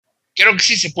creo que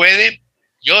sí se puede.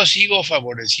 Yo sigo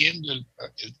favoreciendo el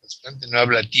trasplante no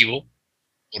ablativo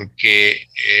porque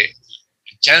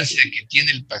el chance que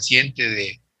tiene el paciente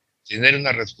de tener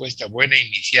una respuesta buena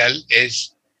inicial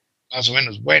es más o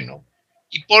menos bueno,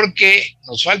 y porque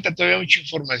nos falta todavía mucha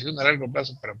información a largo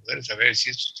plazo para poder saber si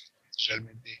estos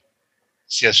realmente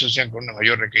se asocian con una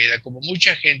mayor recaída, como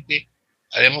mucha gente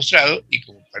ha demostrado y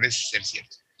como parece ser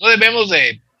cierto. No debemos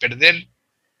de perder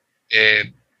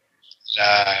eh,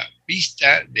 la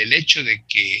vista del hecho de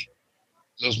que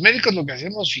los médicos lo que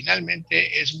hacemos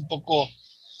finalmente es un poco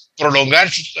prolongar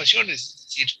situaciones, es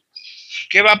decir,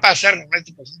 ¿qué va a pasar con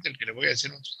este paciente al que le voy a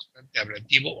hacer un trasplante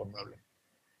ablativo o no ablativo?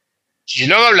 Si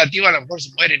lo hago ablativo, a lo mejor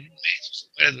se muere en un mes, o se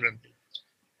muere durante un mes.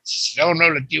 Si lo hago no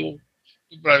ablativo,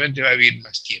 probablemente va a vivir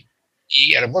más tiempo.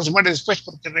 Y a lo mejor se muere después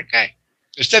porque recae.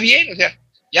 Pero está bien, o sea,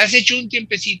 ya has hecho un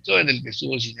tiempecito en el que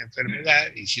estuvo sin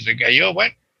enfermedad y si recayó,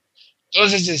 bueno.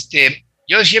 Entonces,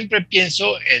 yo siempre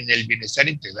pienso en el bienestar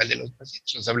integral de los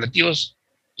pacientes. Los ablativos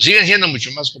pues, siguen siendo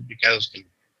mucho más complicados que los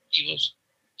ablativos.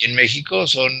 Y en México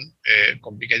son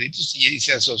complicaditos y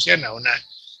se asocian a una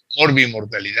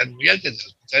morbimortalidad muy alta. En el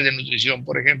hospital de nutrición,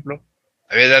 por ejemplo,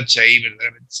 había datos ahí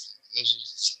verdaderamente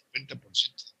escandalosos, 50% de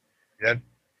mortalidad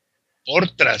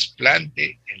por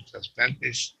trasplante en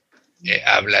trasplantes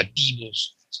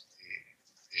ablativos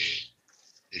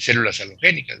de células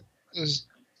halogénicas. Entonces,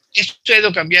 esto ha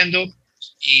ido cambiando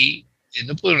y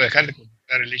no puedo dejar de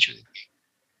contemplar el hecho de que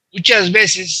muchas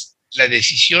veces la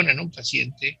decisión en un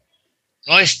paciente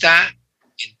no está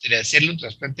entre hacerle un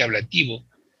trasplante ablativo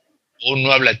o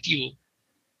no ablativo,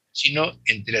 sino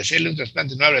entre hacerle un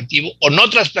trasplante no ablativo o no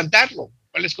trasplantarlo,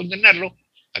 cuál es condenarlo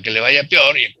a que le vaya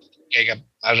peor y a que caiga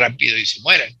más rápido y se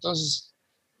muera. Entonces,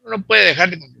 uno no puede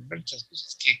dejar de contemplar estas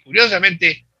cosas que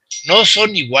curiosamente no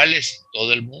son iguales en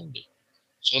todo el mundo.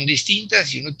 Son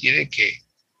distintas y uno tiene que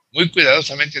muy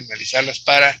cuidadosamente analizarlas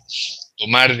para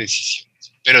tomar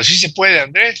decisiones. Pero sí se puede,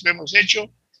 Andrés, lo hemos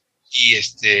hecho y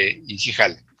sí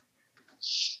jala.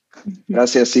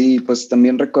 Gracias, sí, pues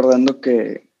también recordando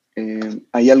que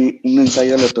hay un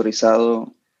ensayo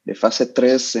aleatorizado de fase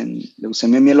 3 en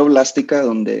leucemia mieloblástica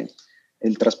donde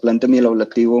el trasplante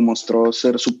mieloablativo mostró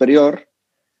ser superior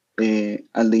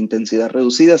al de intensidad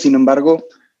reducida. Sin embargo,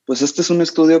 pues este es un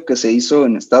estudio que se hizo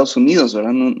en Estados Unidos,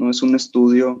 ¿verdad? No es un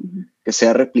estudio que se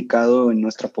ha replicado en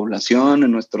nuestra población,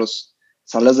 en nuestras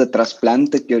salas de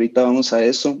trasplante, que ahorita vamos a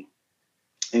eso.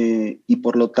 Y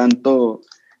por lo tanto,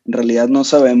 en realidad no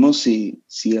sabemos si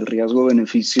el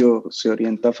riesgo-beneficio se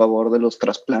orienta a favor de los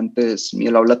trasplantes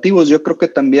mieloablativos. Yo creo que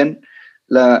también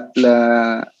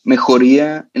la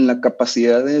mejoría en la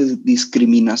capacidad de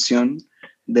discriminación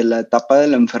de la etapa de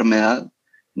la enfermedad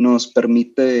nos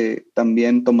permite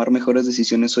también tomar mejores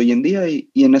decisiones hoy en día. Y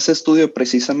en ese estudio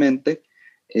precisamente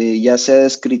ya se ha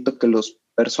descrito que las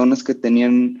personas que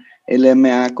tenían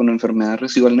LMA con enfermedad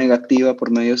residual negativa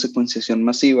por medio de secuenciación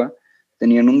masiva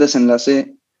tenían un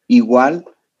desenlace igual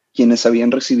quienes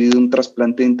habían recibido un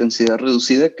trasplante de intensidad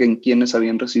reducida que en quienes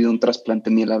habían recibido un trasplante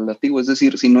mieloablativo. Es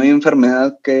decir, si no hay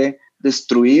enfermedad que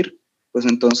destruir, pues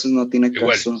entonces no tiene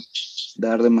caso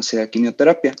dar demasiada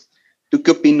quimioterapia. ¿Tú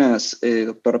qué opinas,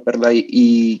 doctora Perla?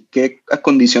 ¿Y qué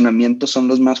acondicionamientos son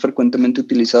los más frecuentemente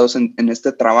utilizados en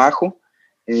este trabajo?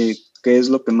 ¿Qué es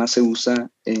lo que más se usa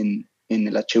en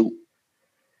el HU?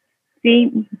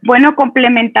 Sí, bueno,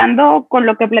 complementando con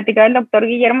lo que platicaba el doctor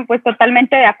Guillermo, pues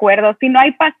totalmente de acuerdo. Si no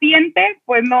hay paciente,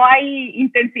 pues no hay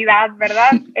intensidad,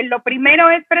 ¿verdad? Lo primero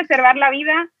es preservar la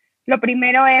vida, lo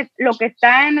primero es lo que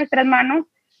está en nuestras manos.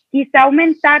 Quizá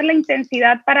aumentar la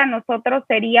intensidad para nosotros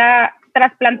sería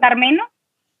trasplantar menos,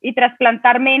 y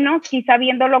trasplantar menos, quizá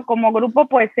viéndolo como grupo,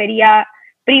 pues sería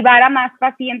privar a más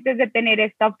pacientes de tener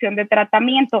esta opción de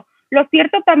tratamiento. Lo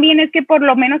cierto también es que por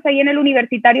lo menos ahí en el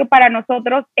universitario para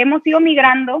nosotros hemos ido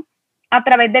migrando a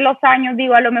través de los años,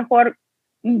 digo, a lo mejor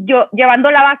yo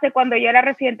llevando la base cuando yo era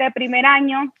residente de primer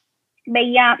año,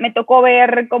 me tocó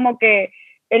ver como que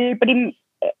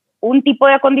un tipo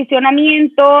de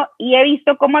acondicionamiento y he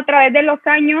visto cómo a través de los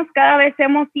años cada vez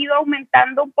hemos ido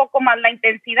aumentando un poco más la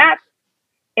intensidad.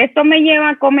 Esto me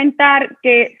lleva a comentar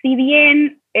que si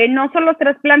bien no son los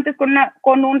trasplantes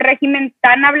con un régimen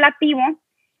tan ablativo,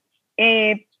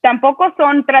 tampoco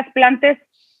son trasplantes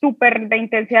súper de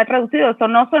intensidad reducidos, o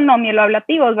no son no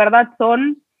mieloablativos, ¿verdad?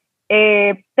 Son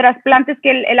trasplantes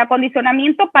que el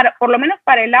acondicionamiento, por lo menos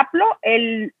para el APLO,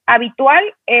 el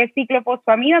habitual es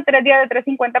ciclofosfamida, 3 días de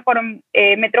 350 por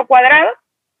metro cuadrado,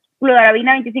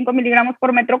 fludarabina 25 miligramos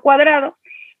por metro cuadrado,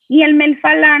 y el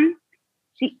melfalán,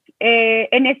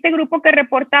 en este grupo que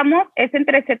reportamos es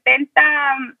entre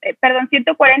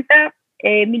 140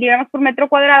 miligramos por metro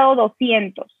cuadrado,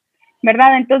 200.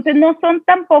 ¿verdad? Entonces no son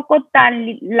tampoco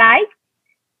tan light,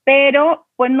 pero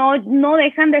pues no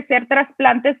dejan de ser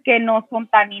trasplantes que no son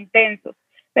tan intensos.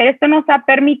 Pero esto nos ha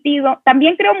permitido,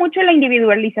 también creo mucho en la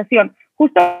individualización,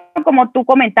 justo como tú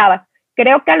comentabas.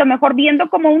 Creo que a lo mejor viendo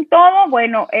como un todo,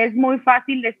 bueno, es muy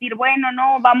fácil decir, bueno,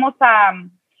 no, vamos a,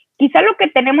 quizá lo que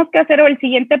tenemos que hacer o el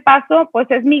siguiente paso, pues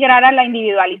es migrar a la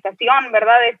individualización,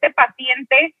 ¿verdad? Este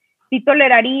paciente sí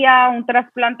toleraría un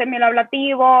trasplante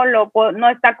mieloablativo, no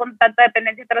está con tanta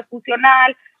dependencia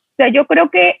transfusional. O sea, yo creo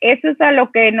que eso es a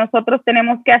lo que nosotros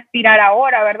tenemos que aspirar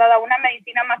ahora, ¿verdad? A una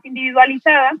medicina más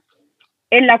individualizada,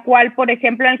 en la cual, por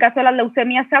ejemplo, en el caso de las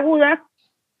leucemias agudas,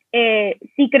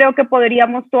 sí creo que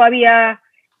podríamos todavía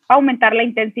aumentar la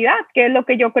intensidad, que es lo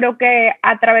que yo creo que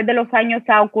a través de los años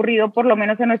ha ocurrido, por lo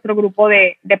menos en nuestro grupo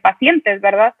de pacientes,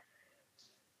 ¿verdad?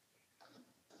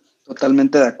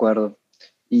 Totalmente de acuerdo.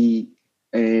 Y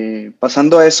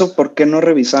pasando a eso, ¿por qué no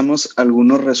revisamos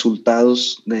algunos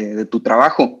resultados de tu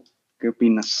trabajo? ¿Qué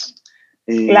opinas?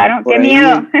 Claro, qué ahí,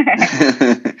 miedo.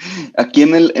 Aquí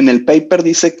en el paper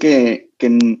dice que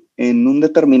en un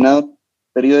determinado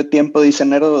periodo de tiempo, dice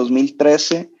enero de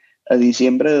 2013 a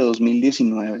diciembre de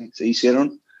 2019, se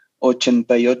hicieron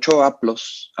 88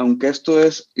 haplos, aunque esto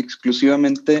es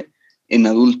exclusivamente en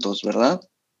adultos, ¿verdad?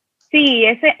 Sí,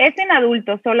 es en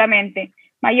adultos solamente.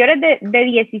 Mayores de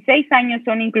 16 años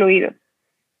son incluidos.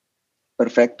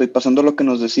 Perfecto. Y pasando a lo que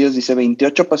nos decías, dice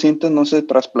 28 pacientes no se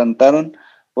trasplantaron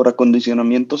por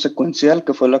acondicionamiento secuencial,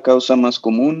 que fue la causa más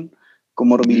común,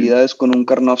 comorbilidades con un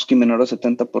Karnofsky menor a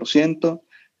 70%,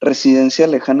 residencia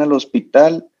lejana al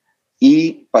hospital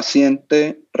y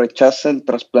paciente rechaza el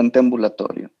trasplante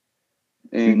ambulatorio.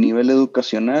 Nivel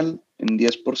educacional en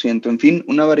 10%. En fin,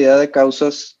 una variedad de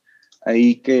causas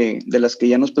ahí de las que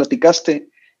ya nos platicaste.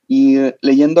 Y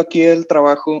leyendo aquí el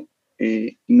trabajo,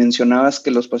 mencionabas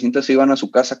que los pacientes se iban a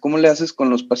su casa. ¿Cómo le haces con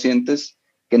los pacientes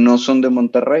que no son de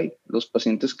Monterrey, los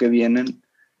pacientes que vienen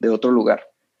de otro lugar?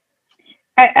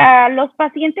 A los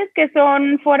pacientes que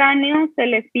son foráneos se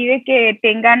les pide que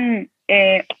tengan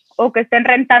o que estén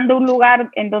rentando un lugar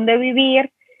en donde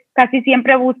vivir. Casi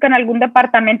siempre buscan algún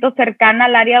departamento cercano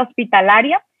al área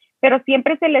hospitalaria, pero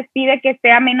siempre se les pide que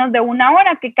esté a menos de 1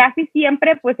 hora, que casi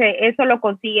siempre pues eso lo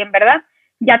consiguen, ¿verdad?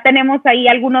 Ya tenemos ahí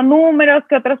algunos números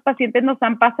que otros pacientes nos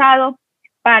han pasado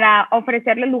para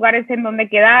ofrecerles lugares en donde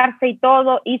quedarse y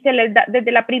todo, y se les da,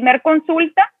 desde la primera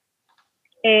consulta,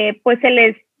 pues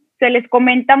se les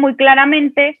comenta muy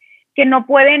claramente que no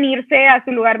pueden irse a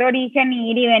su lugar de origen,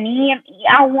 ir y venir,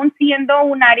 aún siendo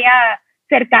un área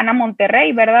cercana a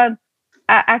Monterrey, ¿verdad?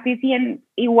 Así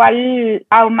igual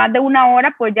a más de 1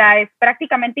 hora, pues ya es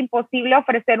prácticamente imposible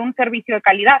ofrecer un servicio de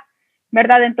calidad,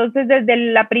 ¿verdad? Entonces, desde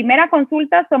la primera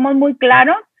consulta somos muy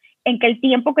claros en que el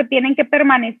tiempo que tienen que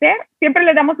permanecer, siempre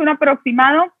les damos un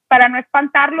aproximado, para no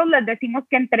espantarlos, les decimos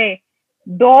que entre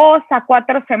 2 a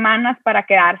 4 semanas para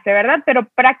quedarse, ¿verdad? Pero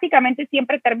prácticamente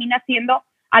siempre termina siendo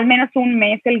al menos un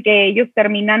mes el que ellos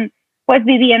terminan pues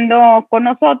viviendo con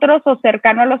nosotros o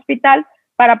cercano al hospital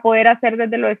para poder hacer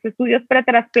desde los estudios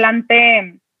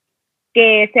pretrasplante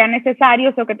que sean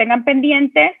necesarios o que tengan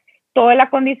pendientes, todo el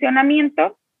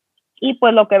acondicionamiento y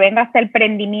pues lo que venga hasta el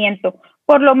prendimiento.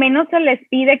 Por lo menos se les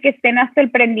pide que estén hasta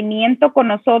el prendimiento con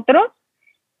nosotros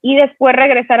y después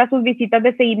regresar a sus visitas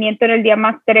de seguimiento en el día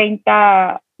más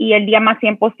 30 y el día más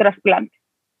 100 post-trasplante.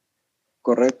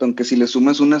 Correcto, aunque si le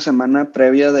sumas una semana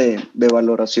previa de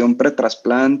valoración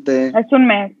pretrasplante. Es un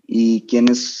mes. Y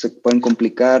quienes se pueden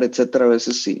complicar, etcétera, a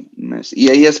veces sí, un mes. Y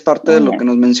ahí es parte de lo que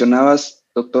nos mencionabas,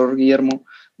 doctor Guillermo,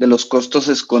 de los costos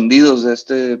escondidos de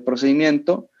este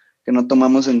procedimiento, que no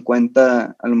tomamos en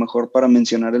cuenta a lo mejor para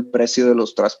mencionar el precio de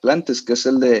los trasplantes, que es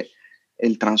el de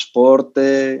el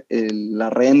transporte,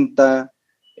 la renta,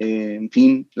 en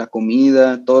fin, la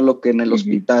comida, todo lo que en el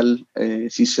hospital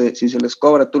sí se les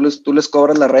cobra. ¿Tú les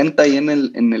cobras la renta ahí en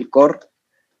el COR,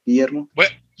 Guillermo?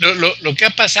 Bueno, lo que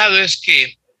ha pasado es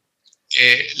que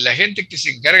la gente que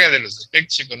se encarga de los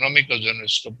aspectos económicos de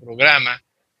nuestro programa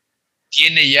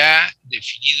tiene ya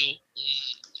definido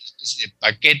una especie de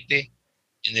paquete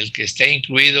en el que está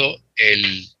incluido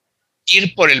el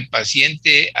ir por el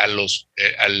paciente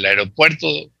al aeropuerto,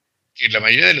 que la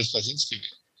mayoría de los pacientes que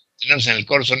tenemos en el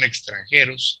COR son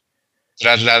extranjeros,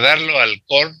 trasladarlo al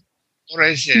COR. COR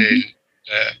es el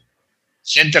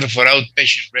Center for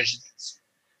Outpatient Residence.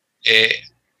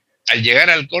 Al llegar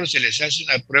al COR se les hace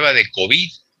una prueba de COVID,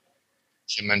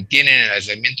 se mantienen en el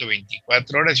aislamiento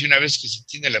 24 horas y una vez que se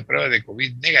tiene la prueba de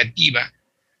COVID negativa,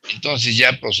 entonces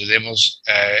ya procedemos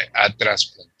a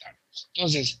trasplantarlos.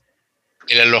 Entonces,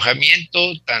 el alojamiento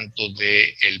tanto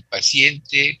del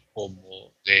paciente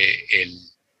como del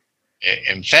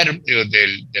enfermo,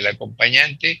 del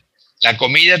acompañante, La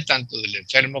comida, tanto del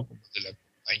enfermo como del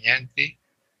acompañante,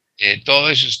 todo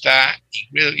eso está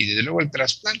incluido. Y desde luego el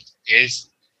trasplante, que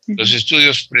es los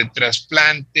estudios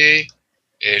pretrasplante,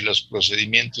 los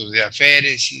procedimientos de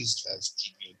aféresis, las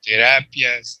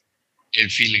quimioterapias, el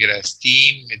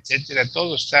filgrastim, etcétera,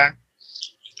 todo está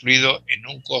incluido en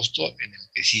un costo en el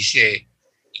que sí se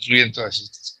incluyen todas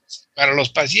estas cosas. Para los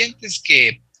pacientes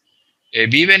que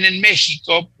viven en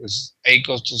México, pues hay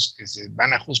costos que se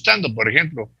van ajustando. Por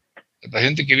ejemplo, el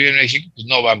paciente que vive en México, pues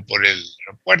no van por el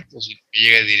aeropuerto, sino que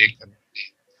llega directamente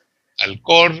al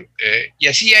COR, y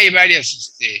así hay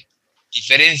varias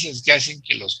diferencias que hacen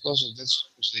que los costos de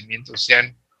esos procedimientos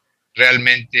sean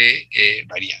realmente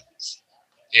variables.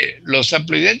 Los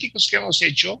haploidénticos que hemos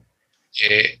hecho,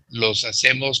 los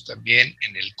hacemos también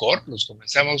en el COR, los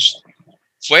comenzamos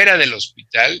fuera del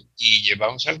hospital y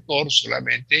llevamos al COR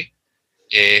solamente,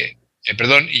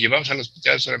 y llevamos al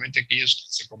hospital solamente aquellos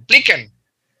que se complican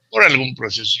por algún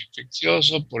proceso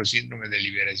infeccioso, por síndrome de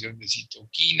liberación de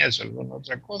citoquinas o alguna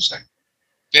otra cosa.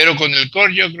 Pero con el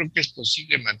COR yo creo que es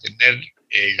posible mantener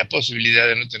la posibilidad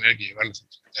de no tener que llevarlos al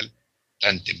hospital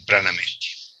tan tempranamente.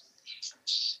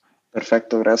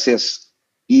 Perfecto, gracias.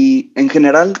 Y en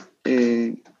general,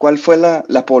 ¿cuál fue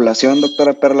la población,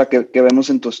 doctora Perla, que vemos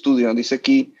en tu estudio? Dice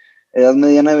aquí, edad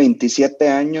mediana de 27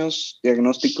 años,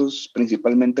 diagnósticos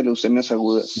principalmente leucemias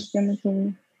agudas.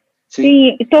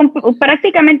 Sí, son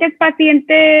prácticamente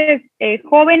pacientes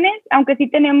jóvenes, aunque sí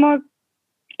tenemos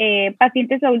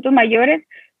pacientes adultos mayores,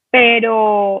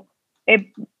 pero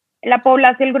la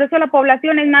población, el grueso de la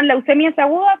población es más leucemias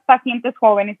agudas, pacientes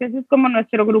jóvenes. Ese es como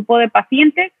nuestro grupo de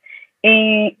pacientes.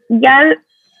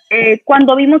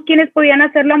 Cuando vimos quiénes podían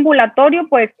hacerlo ambulatorio,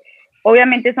 pues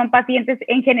obviamente son pacientes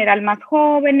en general más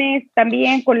jóvenes,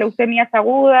 también con leucemias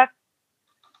agudas,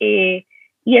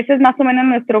 y esa es más o menos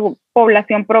nuestra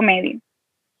población promedio.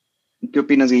 ¿Qué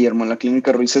opinas, Guillermo? ¿La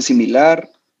clínica Ruiz es similar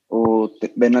o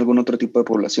ven algún otro tipo de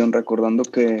población? Recordando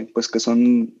que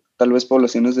son tal vez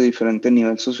poblaciones de diferente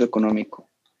nivel socioeconómico.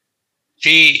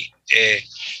 Sí,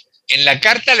 en la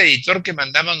carta al editor que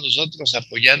mandamos nosotros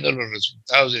apoyando los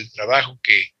resultados del trabajo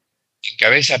que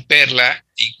encabeza Perla,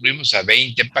 incluimos a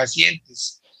 20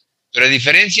 pacientes. Pero a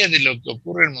diferencia de lo que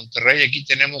ocurre en Monterrey, aquí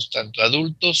tenemos tanto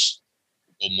adultos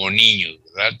como niños,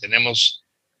 ¿verdad? Tenemos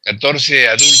 14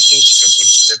 adultos,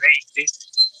 14 de 20,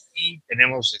 y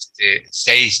tenemos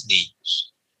 6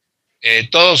 niños.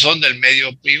 Todos son del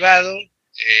medio privado,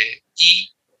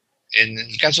 y en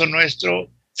el caso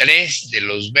nuestro, 3 de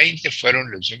los 20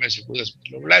 fueron leucemias agudas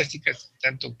mieloblásticas,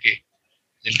 tanto que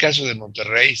en el caso de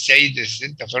Monterrey, 6 de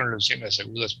 60 fueron leucemias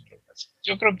agudas mieloblásticas.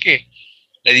 Yo creo que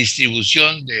la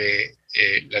distribución de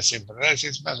las enfermedades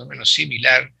es más o menos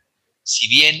similar, si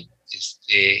bien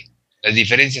las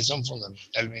diferencias son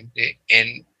fundamentalmente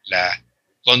en la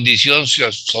condición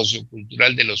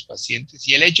sociocultural de los pacientes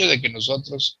y el hecho de que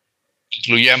nosotros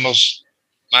incluyamos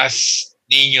más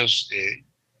niños, de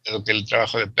lo que el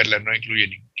trabajo de Perla no incluye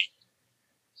ningún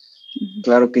niño.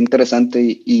 Claro, qué interesante.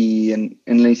 Y en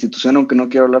la institución, aunque no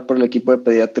quiero hablar por el equipo de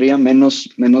pediatría, menos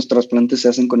trasplantes se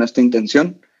hacen con esta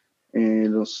intención.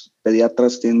 Los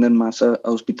pediatras tienden más a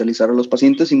hospitalizar a los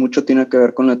pacientes y mucho tiene que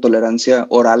ver con la tolerancia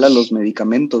oral a los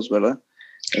medicamentos, ¿verdad?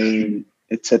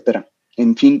 Etcétera.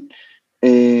 En fin,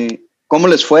 ¿cómo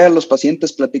les fue a los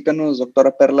pacientes? Platícanos,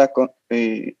 doctora Perla,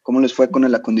 ¿cómo les fue con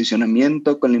el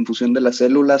acondicionamiento, con la infusión de las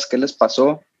células? ¿Qué les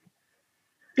pasó?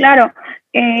 Claro,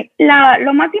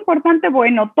 lo más importante,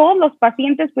 bueno, todos los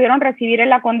pacientes pudieron recibir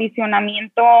el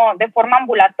acondicionamiento de forma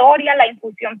ambulatoria, la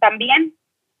infusión también,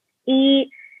 y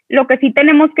lo que sí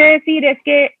tenemos que decir es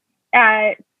que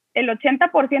el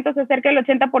 80%, se acerca del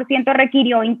 80%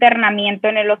 requirió internamiento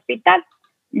en el hospital,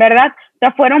 ¿verdad? O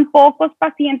sea, fueron pocos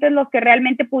pacientes los que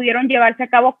realmente pudieron llevarse a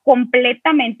cabo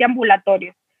completamente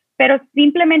ambulatorios, pero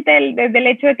simplemente desde el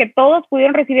hecho de que todos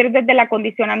pudieron recibir desde el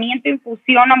acondicionamiento,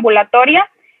 infusión ambulatoria,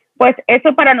 pues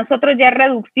eso para nosotros ya es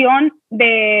reducción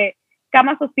de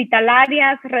camas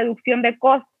hospitalarias, reducción de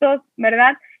costos,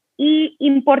 ¿verdad? Y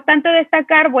importante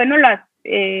destacar, bueno,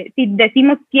 si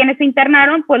decimos quiénes se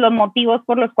internaron, pues los motivos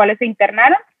por los cuales se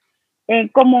internaron.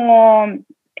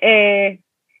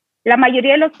 La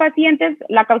mayoría de los pacientes,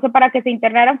 la causa para que se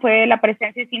internaran fue la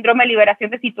presencia de síndrome de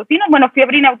liberación de citocinas, bueno,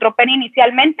 fiebre y neutropenia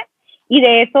inicialmente, y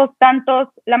de esos tantos,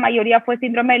 la mayoría fue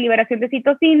síndrome de liberación de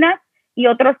citocinas, y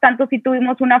otros tantos sí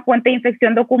tuvimos una fuente de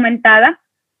infección documentada.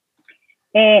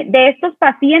 De estos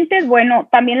pacientes, bueno,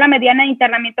 también la mediana de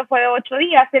internamiento fue de 8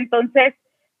 días, entonces,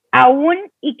 aún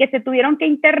y que se tuvieron que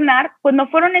internar, pues no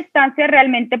fueron estancias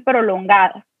realmente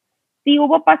prolongadas. Sí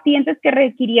hubo pacientes que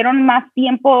requirieron más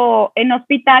tiempo en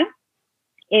hospital,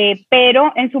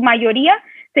 pero en su mayoría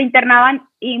se internaban,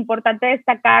 importante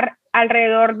destacar,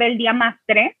 alrededor del día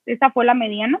 +3, esa fue la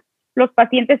mediana. Los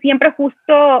pacientes siempre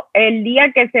justo el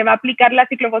día que se va a aplicar la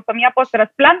ciclofosfamida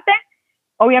post-trasplante,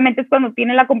 obviamente es cuando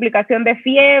tiene la complicación de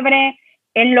fiebre.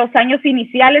 En los años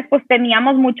iniciales, pues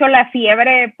teníamos mucho la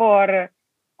fiebre por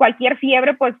cualquier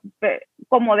fiebre, pues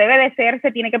como debe de ser,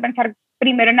 se tiene que pensar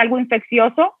primero en algo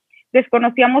infeccioso.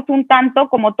 Desconocíamos un tanto,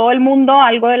 como todo el mundo,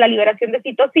 algo de la liberación de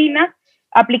citocinas.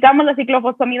 Aplicamos la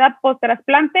ciclofosfamida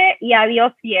post-trasplante y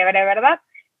adiós fiebre, ¿verdad?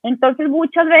 Entonces,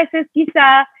 muchas veces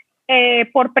quizá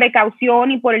por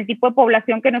precaución y por el tipo de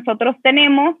población que nosotros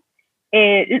tenemos,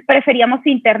 preferíamos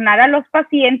internar a los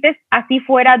pacientes, así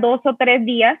fuera 2 o 3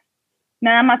 días,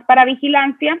 nada más para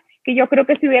vigilancia, que yo creo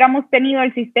que si hubiéramos tenido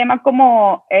el sistema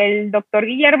como el doctor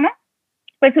Guillermo,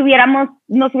 pues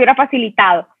nos hubiera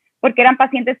facilitado, porque eran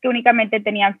pacientes que únicamente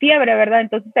tenían fiebre, ¿verdad?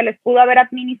 Entonces se les pudo haber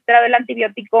administrado el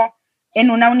antibiótico en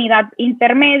una unidad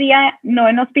intermedia, no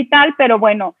en hospital, pero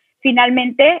bueno,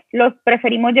 finalmente los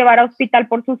preferimos llevar a hospital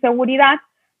por su seguridad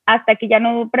hasta que ya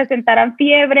no presentaran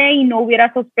fiebre y no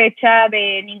hubiera sospecha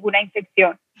de ninguna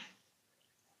infección.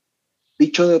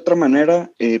 Dicho de otra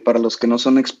manera, para los que no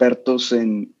son expertos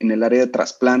en el área de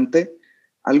trasplante,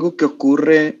 algo que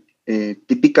ocurre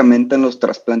típicamente en los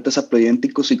trasplantes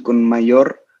haploidénticos y con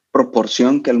mayor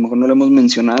proporción, que a lo mejor no lo hemos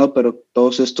mencionado, pero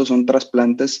todos estos son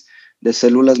trasplantes de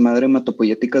células madre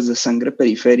hematopoyéticas de sangre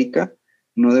periférica,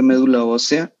 no de médula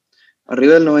ósea.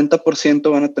 Arriba del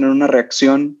 90% van a tener una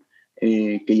reacción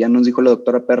que ya nos dijo la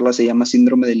doctora Perla, se llama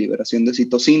síndrome de liberación de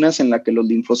citocinas, en la que los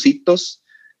linfocitos,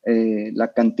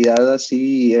 la cantidad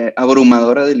así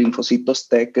abrumadora de linfocitos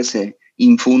T que se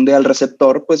infunde al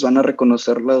receptor, pues van a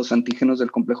reconocer los antígenos del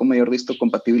complejo mayor de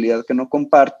histocompatibilidad que no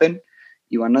comparten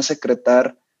y van a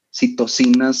secretar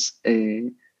citocinas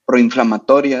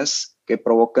proinflamatorias que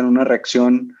provocan una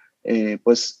reacción,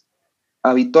 pues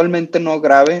habitualmente no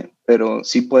grave, pero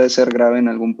sí puede ser grave en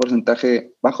algún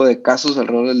porcentaje bajo de casos,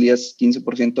 alrededor del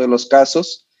 10-15% de los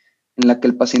casos, en la que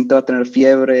el paciente va a tener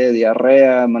fiebre,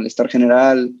 diarrea, malestar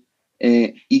general,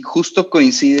 y justo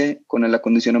coincide con el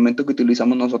acondicionamiento que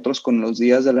utilizamos nosotros con los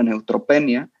días de la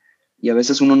neutropenia, y a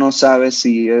veces uno no sabe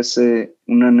si es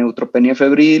una neutropenia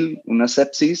febril, una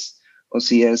sepsis, o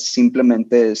si es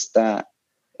simplemente esta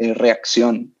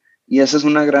reacción. Y ese es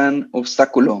un gran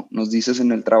obstáculo, nos dices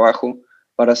en el trabajo,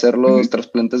 para hacer los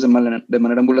trasplantes de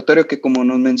manera ambulatoria, que como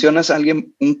nos mencionas,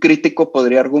 un crítico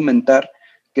podría argumentar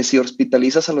que si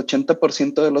hospitalizas al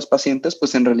 80% de los pacientes,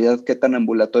 pues en realidad qué tan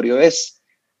ambulatorio es.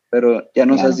 Pero ya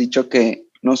nos has dicho que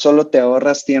no solo te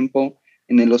ahorras tiempo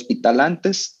en el hospital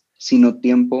antes, sino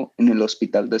tiempo en el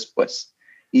hospital después.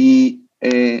 Y,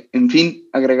 en fin,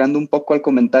 agregando un poco al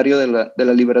comentario de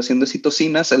la liberación de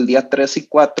citocinas, el día 3 y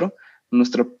 4,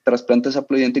 nuestros trasplantes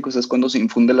haploidénticos es cuando se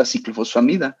infunde la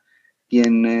ciclofosfamida.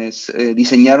 Quienes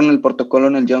diseñaron el protocolo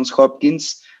en el Johns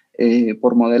Hopkins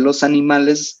por modelos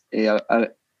animales,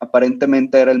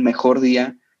 aparentemente era el mejor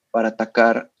día para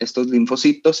atacar estos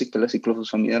linfocitos y que la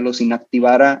ciclofosfamida los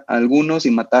inactivara a algunos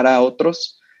y matara a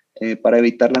otros para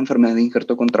evitar la enfermedad de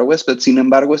injerto contra huésped. Sin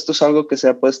embargo, esto es algo que se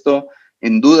ha puesto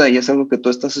en duda y es algo que tú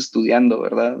estás estudiando,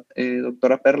 ¿verdad,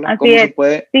 doctora Perla? ¿Cómo se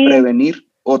puede prevenir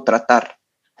o tratar?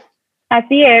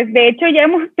 Así es. De hecho, ya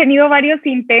hemos tenido varios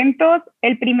intentos.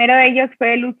 El primero de ellos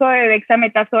fue el uso de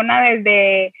dexametasona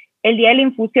desde el día de la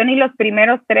infusión y los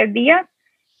primeros 3 días.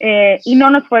 Y no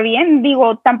nos fue bien.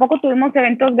 Digo, tampoco tuvimos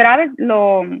eventos graves,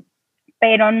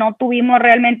 pero no tuvimos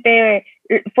realmente,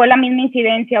 fue la misma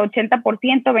incidencia, 80%,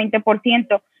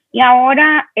 20%. Y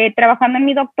ahora, trabajando en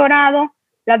mi doctorado,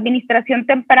 la administración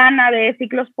temprana de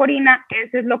ciclosporina,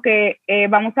 eso es lo que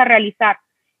vamos a realizar.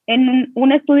 En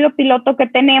un estudio piloto que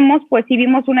tenemos, pues sí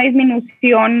vimos una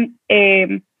disminución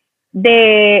de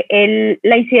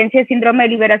la incidencia de síndrome de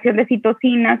liberación de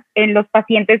citocinas en los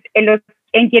pacientes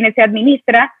en quienes se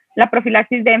administra la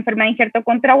profilaxis de enfermedad de injerto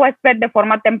contra huésped de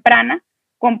forma temprana,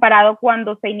 comparado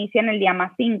cuando se inicia en el día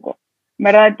 +5,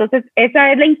 ¿verdad? Entonces,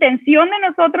 esa es la intención de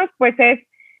nosotros, pues es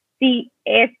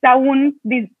aún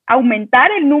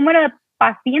aumentar el número de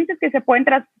pacientes que se pueden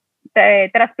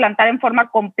trasplantar en forma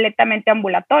completamente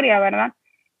ambulatoria, ¿verdad?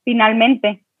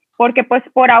 Finalmente, porque pues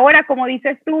por ahora, como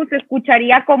dices tú, se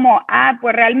escucharía como,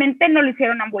 pues realmente no lo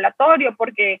hicieron ambulatorio,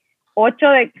 porque 8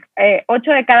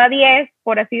 de cada 10,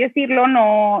 por así decirlo,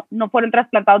 no fueron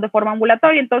trasplantados de forma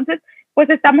ambulatoria. Entonces, pues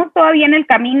estamos todavía en el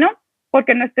camino,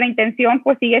 porque nuestra intención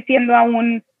pues sigue siendo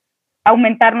aún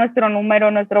aumentar nuestro número,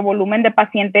 nuestro volumen de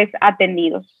pacientes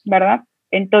atendidos, ¿verdad?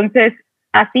 Entonces,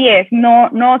 así es,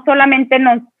 no solamente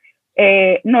nos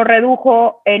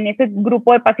redujo en ese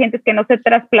grupo de pacientes que no se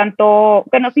trasplantó,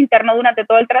 que no se internó durante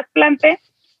todo el trasplante,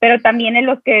 pero también en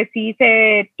los que sí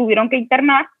se tuvieron que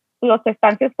internar, los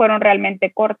estancios fueron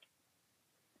realmente cortos.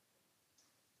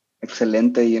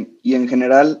 Excelente. Y en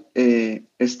general,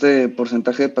 este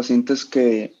porcentaje de pacientes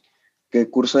que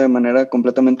cursa de manera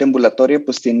completamente ambulatoria,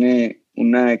 pues tiene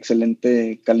una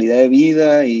excelente calidad de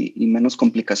vida y menos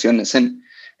complicaciones. En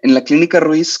la clínica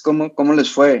Ruiz, ¿cómo les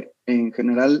fue? En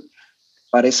general,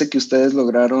 parece que ustedes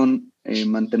lograron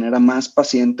mantener a más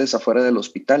pacientes afuera del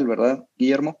hospital, ¿verdad,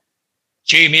 Guillermo?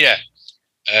 Sí, mira,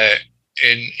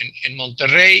 en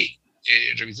Monterrey,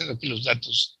 revisando aquí los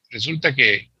datos, resulta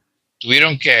que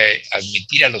tuvieron que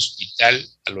admitir al hospital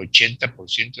al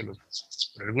 80% de los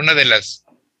pacientes. Por alguna de las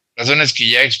razones que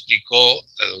ya explicó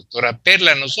la doctora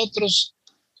Perla, nosotros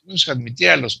tuvimos que admitir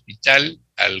al hospital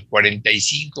al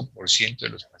 45% de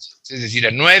los pacientes, es decir,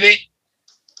 a 9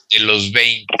 de los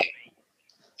 20.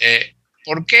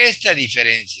 ¿Por qué esta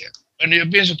diferencia? Bueno, yo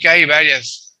pienso que hay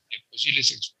varias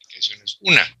posibles explicaciones.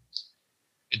 Una,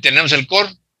 tenemos el COR,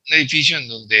 un edificio en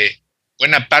donde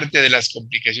buena parte de las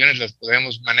complicaciones las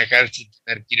podemos manejar sin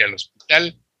tener que ir al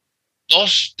hospital.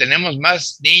 Dos, tenemos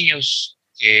más niños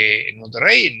que en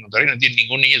Monterrey. En Monterrey no tiene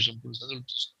ningún niño, son puros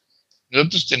adultos.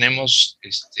 Nosotros tenemos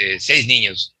 6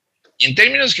 niños. Y en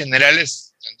términos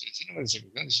generales, tanto el síndrome de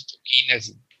secreción de citoquinas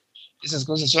y esas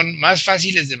cosas son más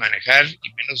fáciles de manejar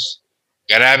y menos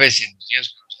graves en los niños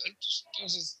que en los adultos.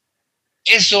 Entonces,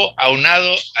 eso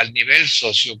aunado al nivel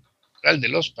sociocultural de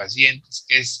los pacientes,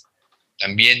 que es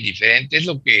también diferente, es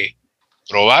lo que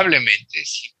probablemente,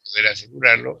 sin poder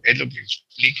asegurarlo, es lo que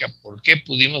explica por qué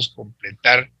pudimos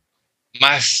completar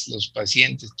más los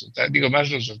pacientes, más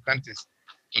los habitantes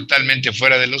totalmente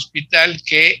fuera del hospital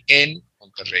que en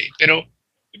Monterrey. Pero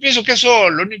yo pienso que eso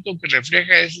lo único que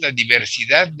refleja es la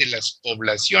diversidad de las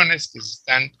poblaciones que se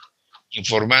están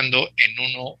informando en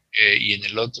uno y en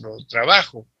el otro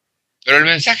trabajo. Pero el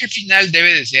mensaje final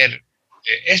debe de ser,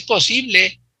 es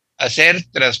posible hacer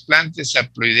trasplantes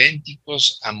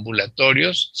haploidénticos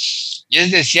ambulatorios y es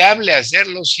deseable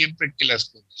hacerlo siempre que las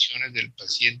condiciones del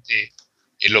paciente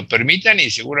lo permitan, y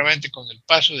seguramente con el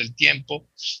paso del tiempo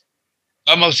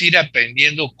vamos a ir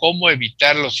aprendiendo cómo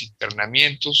evitar los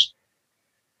internamientos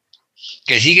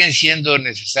que siguen siendo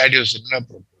necesarios en una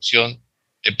proporción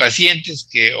de pacientes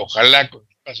que ojalá con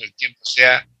el paso del tiempo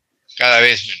sea cada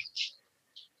vez menos.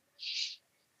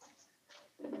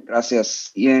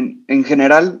 Gracias. Y en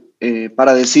general,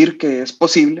 para decir que es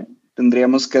posible,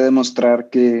 tendríamos que demostrar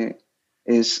que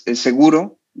es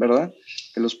seguro, ¿verdad?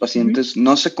 Que los pacientes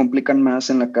no se complican más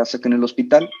en la casa que en el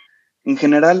hospital. En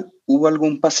general, ¿hubo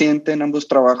algún paciente en ambos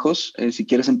trabajos? Si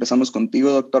quieres, empezamos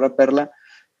contigo, doctora Perla,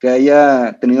 que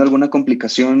haya tenido alguna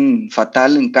complicación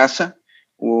fatal en casa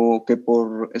o que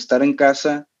por estar en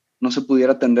casa no se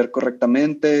pudiera atender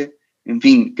correctamente. En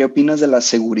fin, ¿qué opinas de la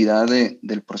seguridad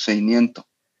del procedimiento?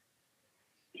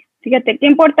 Fíjate, qué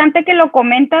importante que lo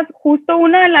comentas. Justo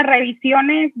una de las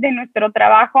revisiones de nuestro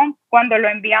trabajo, cuando lo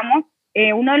enviamos,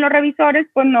 uno de los revisores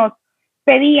pues nos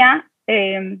pedía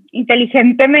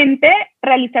inteligentemente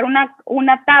realizar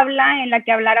una tabla en la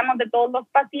que habláramos de todos los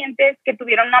pacientes que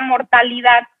tuvieron una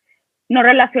mortalidad no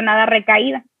relacionada a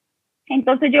recaída.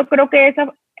 Entonces yo creo que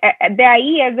de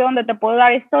ahí es de donde te puedo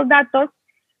dar estos datos.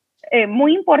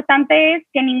 Muy importante es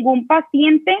que ningún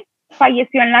paciente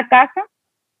falleció en la casa.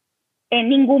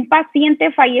 Ningún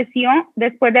paciente falleció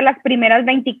después de las primeras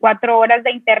 24 horas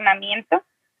de internamiento.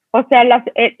 O sea,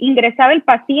 ingresaba el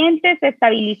paciente, se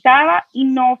estabilizaba y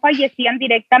no fallecían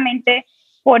directamente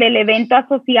por el evento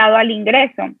asociado al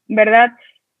ingreso, ¿verdad?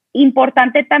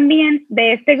 Importante también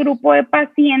de este grupo de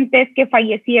pacientes que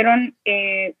fallecieron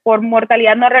por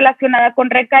mortalidad no relacionada con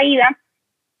recaída,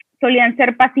 solían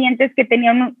ser pacientes que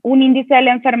tenían un índice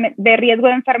de riesgo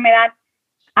de enfermedad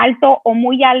alto o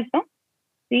muy alto,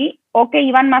 ¿sí? O que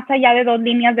iban más allá de 2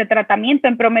 líneas de tratamiento,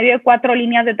 en promedio de 4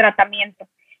 líneas de tratamiento.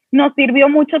 Nos sirvió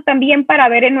mucho también para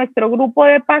ver en nuestro grupo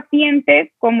de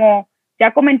pacientes, como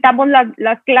ya comentamos,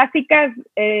 las clásicas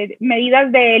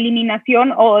medidas de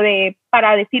eliminación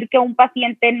para decir que un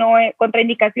paciente no es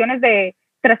contraindicaciones de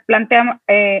trasplante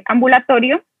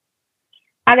ambulatorio.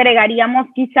 Agregaríamos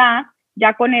quizá,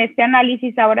 ya con este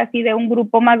análisis ahora sí de un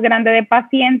grupo más grande de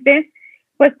pacientes,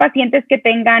 pues pacientes que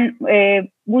tengan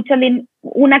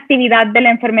una actividad de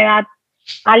la enfermedad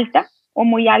alta o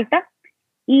muy alta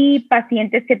y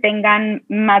pacientes que tengan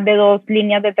más de 2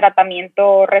 líneas de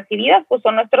tratamiento recibidas, pues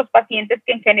son nuestros pacientes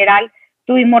que en general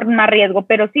tuvimos más riesgo.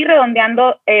 Pero sí,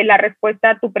 redondeando la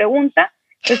respuesta a tu pregunta,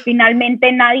 pues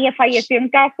finalmente nadie falleció en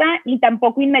casa ni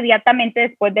tampoco inmediatamente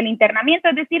después del internamiento,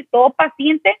 es decir, todo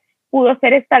paciente pudo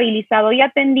ser estabilizado y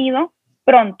atendido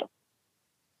pronto.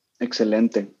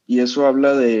 Excelente. Y eso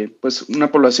habla de pues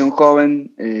una población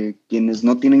joven, quienes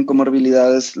no tienen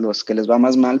comorbilidades, los que les va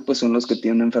más mal, pues son los que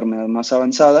tienen una enfermedad más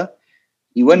avanzada.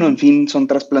 Y bueno, en fin, son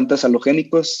trasplantes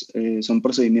halogénicos, son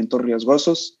procedimientos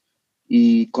riesgosos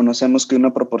y conocemos que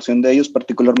una proporción de ellos,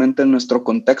 particularmente en nuestro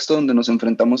contexto, donde nos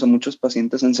enfrentamos a muchos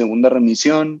pacientes en segunda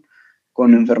remisión,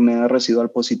 con enfermedad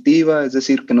residual positiva, es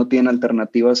decir, que no tienen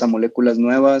alternativas a moléculas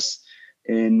nuevas,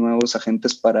 nuevos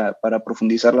agentes para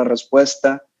profundizar la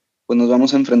respuesta, pues nos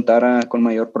vamos a enfrentar con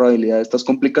mayor probabilidad a estas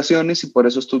complicaciones y por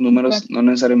eso estos números no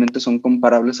necesariamente son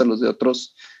comparables a los de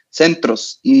otros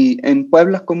centros. Y en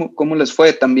Puebla, ¿cómo les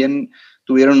fue? ¿También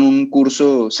tuvieron un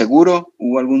curso seguro?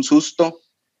 ¿Hubo algún susto?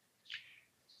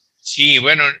 Sí,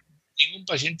 bueno, ningún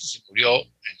paciente se murió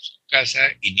en su casa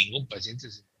y ningún paciente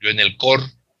se murió en el COR.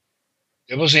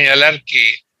 Debo señalar que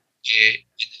en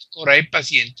el COR hay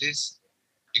pacientes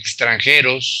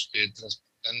extranjeros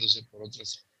trasplantándose por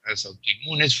otras enfermedades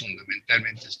autoinmunes,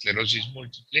 fundamentalmente esclerosis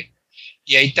múltiple,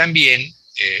 y hay también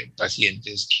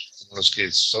pacientes como los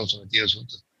que son sometidos a un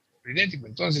tratamiento idéntico.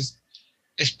 Entonces,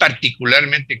 es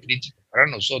particularmente crítico para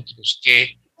nosotros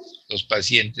que los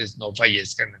pacientes no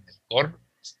fallezcan en el COR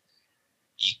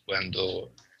y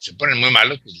cuando se ponen muy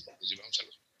malos, pues los llevamos al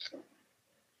hospital.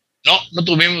 No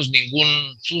tuvimos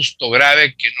ningún susto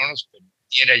grave que no nos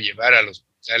permitiera llevar al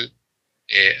hospital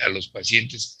a los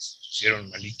pacientes que se pusieron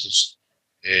malitos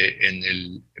en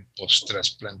el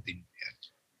post-trasplante inmediato.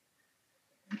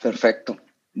 Perfecto.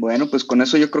 Bueno, pues con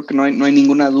eso yo creo que no hay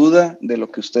ninguna duda de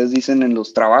lo que ustedes dicen en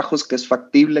los trabajos, que es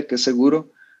factible, que es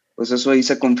seguro, pues eso ahí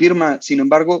se confirma. Sin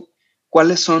embargo,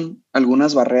 ¿cuáles son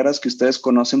algunas barreras que ustedes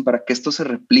conocen para que esto se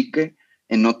replique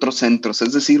en otros centros?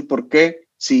 Es decir, ¿por qué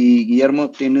si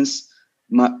Guillermo tienes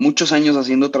muchos años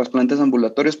haciendo trasplantes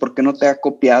ambulatorios, ¿por qué no te ha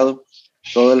copiado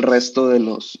todo el resto de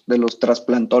los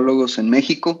trasplantólogos en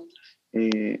México?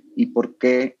 ¿Y por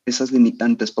qué esas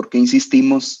limitantes? ¿Por qué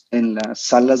insistimos en las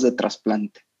salas de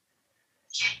trasplante?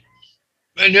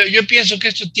 Bueno, yo pienso que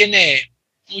esto tiene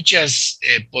muchas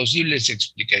posibles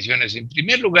explicaciones. En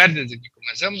primer lugar, desde que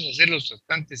comenzamos a hacer los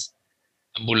trasplantes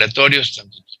ambulatorios,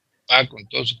 tanto tu papá con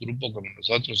todo su grupo como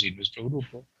nosotros y nuestro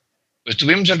grupo, pues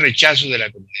tuvimos el rechazo de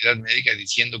la comunidad médica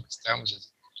diciendo que estábamos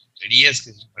haciendo tonterías,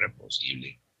 que eso no era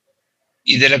posible.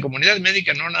 Y de la comunidad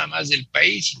médica, no nada más del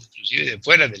país, sino inclusive de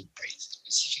fuera del país,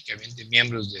 específicamente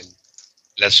miembros de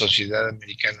la Sociedad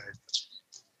Americana de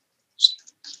Trasplantes.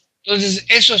 Entonces,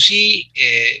 eso sí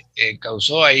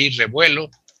causó ahí revuelo.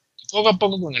 Poco a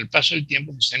poco, con el paso del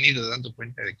tiempo, pues se han ido dando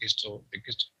cuenta de que esto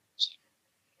es posible.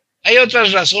 Hay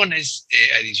otras razones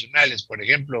adicionales, por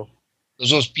ejemplo,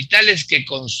 los hospitales que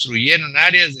construyeron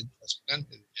áreas de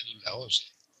trasplante de médula ósea,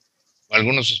 o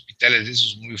algunos hospitales de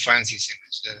esos muy fancies en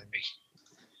la Ciudad de México,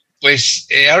 pues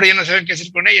ahora ya no saben qué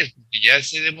hacer con ellas, porque ya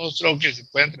se demostró que se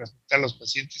pueden transportar los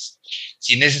pacientes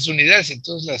sin esas unidades,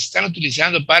 entonces las están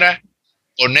utilizando para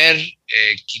poner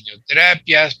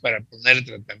quimioterapias, para poner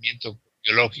tratamientos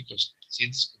biológicos en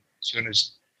pacientes con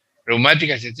condiciones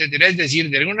reumáticas, etcétera. Es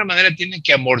decir, de alguna manera tienen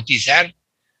que amortizar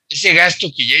ese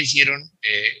gasto que ya hicieron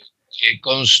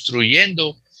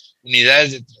construyendo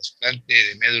unidades de trasplante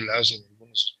de médula ósea en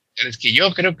algunos hospitales, que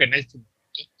yo creo que en este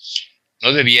momento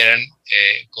no debieran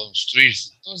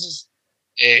construirse. Entonces,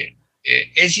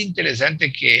 es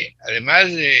interesante que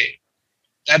además de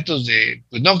datos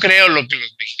pues no creo lo que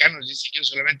los mexicanos dicen, yo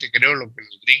solamente creo lo que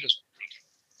los gringos publican.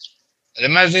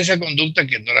 Además de esa conducta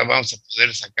que no la vamos a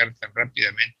poder sacar tan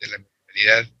rápidamente de la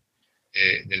mentalidad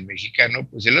del mexicano,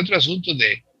 pues el otro asunto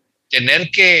de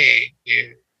tener que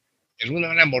de alguna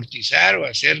manera amortizar o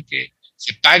hacer que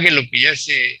se pague lo que ya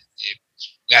se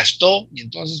gastó, y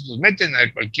entonces pues meten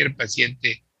a cualquier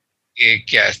paciente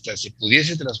que hasta se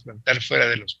pudiese trasplantar fuera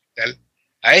del hospital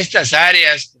a estas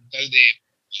áreas con tal de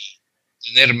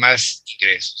tener más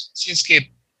ingresos. Así es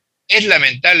que es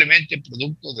lamentablemente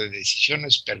producto de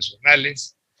decisiones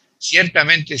personales,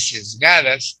 ciertamente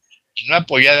sesgadas y no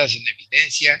apoyadas en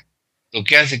evidencia, lo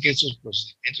que hace que estos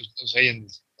procedimientos no se hayan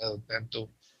necesitado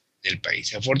tanto del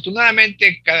país.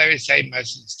 Afortunadamente, cada vez hay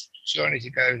más instituciones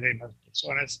y cada vez hay más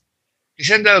personas que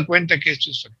se han dado cuenta que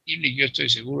esto es factible, y yo estoy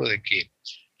seguro de que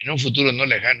en un futuro no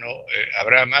lejano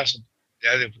habrá más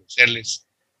oportunidad de ofrecerles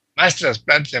más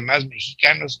trasplantes a más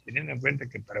mexicanos, teniendo en cuenta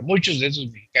que para muchos de esos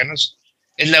mexicanos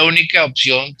es la única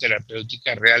opción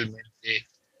terapéutica realmente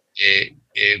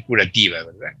curativa,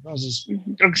 ¿verdad? Entonces,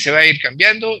 creo que se va a ir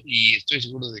cambiando y estoy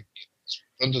seguro de que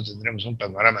pronto tendremos un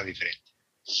panorama diferente.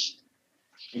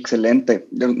 Excelente.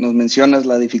 Nos mencionas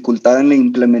la dificultad en la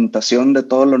implementación de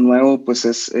todo lo nuevo, pues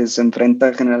se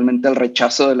enfrenta generalmente al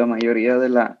rechazo de la mayoría de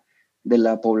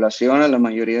la población, a la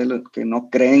mayoría de los que no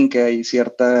creen que hay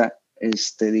cierta,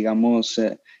 digamos,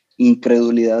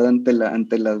 incredulidad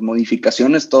ante las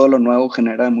modificaciones. Todo lo nuevo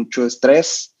genera mucho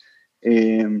estrés,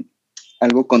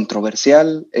 algo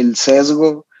controversial, el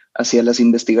sesgo hacia las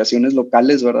investigaciones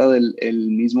locales, ¿verdad? El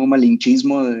mismo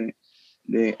malinchismo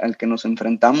al que nos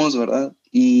enfrentamos, ¿verdad?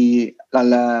 Y a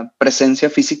la presencia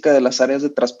física de las áreas de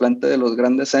trasplante de los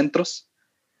grandes centros,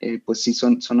 pues sí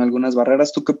son algunas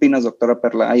barreras. ¿Tú qué opinas, doctora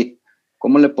Perla?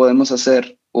 ¿Cómo le podemos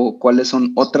hacer o cuáles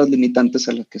son otras limitantes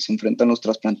a las que se enfrentan los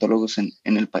trasplantólogos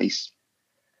en el país?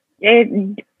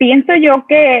 Pienso yo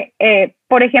que,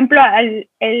 por ejemplo,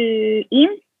 el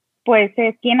IMSS, pues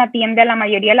es quien atiende a la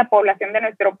mayoría de la población de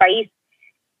nuestro país.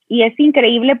 Y es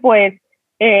increíble, pues,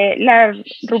 la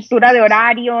ruptura de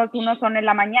horarios, unos son en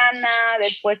la mañana,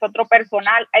 después otro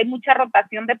personal, hay mucha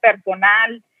rotación de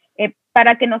personal.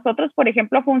 Para que nosotros, por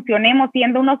ejemplo, funcionemos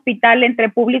siendo un hospital entre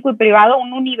público y privado,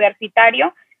 un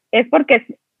universitario, es porque es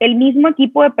el mismo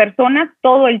equipo de personas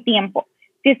todo el tiempo.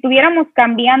 Si estuviéramos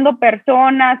cambiando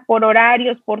personas por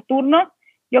horarios, por turnos,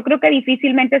 yo creo que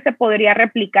difícilmente se podría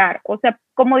replicar. O sea,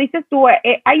 como dices tú,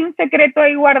 hay un secreto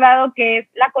ahí guardado que es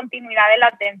la continuidad de la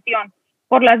atención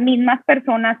por las mismas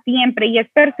personas siempre, y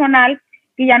es personal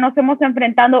que ya nos hemos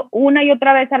enfrentado una y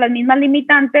otra vez a las mismas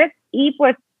limitantes, y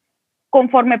pues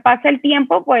conforme pasa el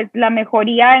tiempo, pues la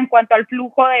mejoría en cuanto al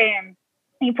flujo de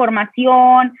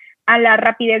información, a la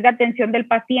rapidez de atención del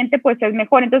paciente, pues es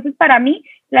mejor. Entonces, para mí,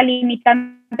 la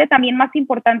limitante también más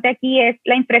importante aquí es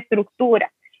la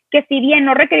infraestructura, que si bien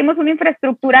no requerimos una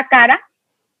infraestructura cara,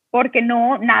 porque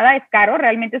no, nada es caro,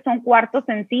 realmente son cuartos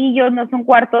sencillos, no son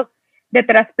cuartos de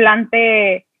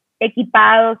trasplante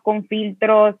equipados con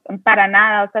filtros, para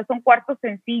nada, o sea, son cuartos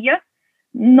sencillos,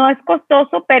 no es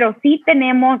costoso, pero sí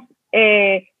tenemos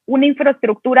una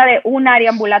infraestructura de un área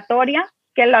ambulatoria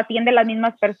que lo atiende las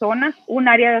mismas personas, un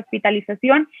área de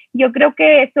hospitalización. Yo creo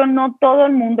que eso no todo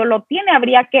el mundo lo tiene,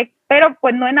 habría que, pero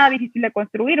pues no es nada difícil de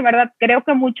construir, ¿verdad? Creo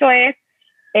que mucho es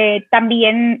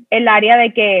también el área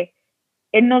de que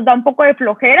nos da un poco de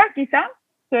flojera, quizá,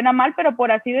 suena mal, pero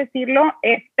por así decirlo,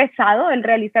 es pesado el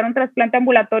realizar un trasplante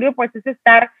ambulatorio, pues es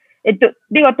estar,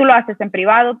 tú lo haces en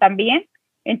privado también,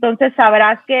 entonces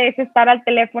sabrás que es estar al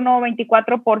teléfono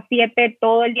 24/7,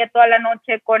 todo el día, toda la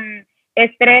noche, con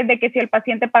estrés de que si el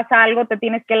paciente pasa algo, te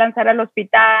tienes que lanzar al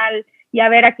hospital y a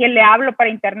ver a quién le hablo para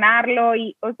internarlo,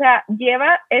 y, o sea,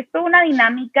 lleva esto una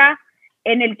dinámica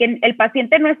en el que el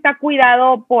paciente no está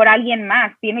cuidado por alguien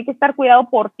más, tiene que estar cuidado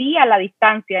por ti a la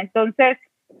distancia. Entonces,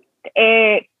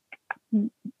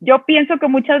 yo pienso que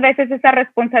muchas veces esa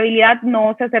responsabilidad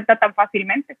no se acepta tan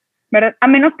fácilmente, ¿verdad? A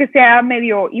menos que sea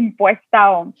medio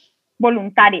impuesta o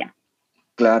voluntaria.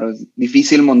 Claro, es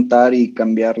difícil montar y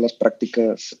cambiar las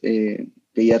prácticas que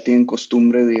ya tienen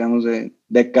costumbre, digamos, de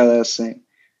décadas.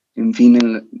 En fin,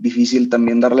 difícil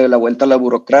también darle la vuelta a la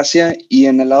burocracia, y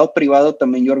en el lado privado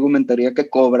también yo argumentaría que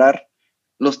cobrar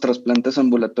los trasplantes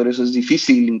ambulatorios es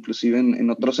difícil, inclusive en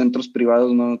otros centros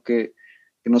privados, ¿no? Que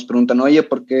nos preguntan, oye,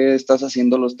 ¿por qué estás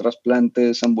haciendo los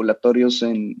trasplantes ambulatorios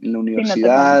en la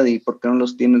universidad y por qué no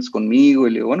los tienes conmigo?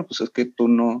 Y le digo, bueno, pues es que tú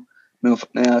no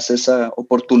me das esa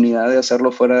oportunidad de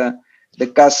hacerlo fuera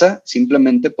de casa,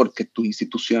 simplemente porque tu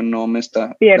institución no me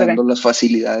está dando las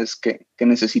facilidades que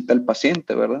necesita el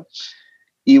paciente, ¿verdad?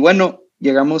 Y bueno,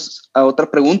 llegamos a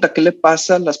otra pregunta. ¿Qué le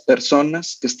pasa a las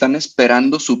personas que están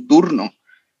esperando su turno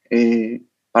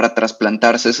para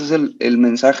trasplantarse? Ese es el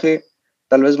mensaje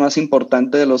tal vez más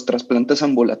importante de los trasplantes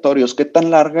ambulatorios. ¿Qué tan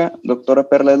larga, doctora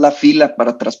Perla, es la fila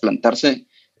para trasplantarse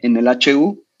en el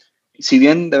HU? Si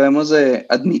bien debemos de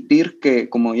admitir que,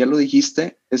 como ya lo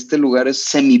dijiste, este lugar es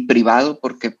semiprivado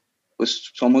porque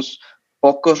pues somos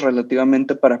pocos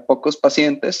relativamente para pocos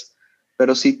pacientes,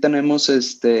 pero sí tenemos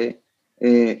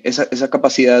esa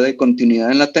capacidad de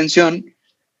continuidad en la atención.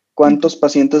 ¿Cuántos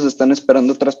pacientes están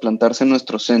esperando trasplantarse en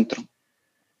nuestro centro?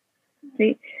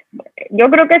 Sí, yo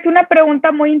creo que es una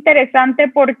pregunta muy interesante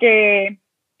porque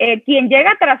quien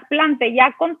llega a trasplante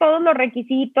ya con todos los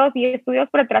requisitos y estudios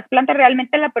pre-trasplante,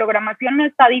 realmente la programación no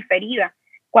está diferida.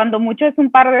 Cuando mucho es un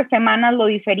par de semanas lo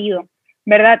diferido,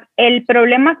 ¿verdad? El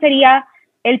problema sería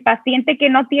el paciente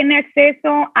que no tiene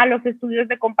acceso a los estudios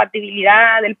de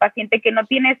compatibilidad, el paciente que no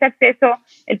tiene ese acceso,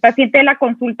 el paciente de la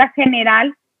consulta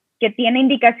general que tiene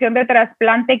indicación de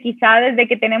trasplante quizá desde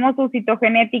que tenemos su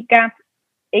citogenética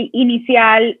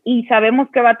inicial y sabemos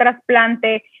que va a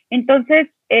trasplante. Entonces,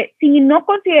 si no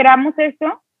consideramos eso,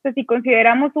 o sea, si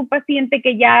consideramos un paciente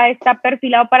que ya está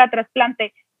perfilado para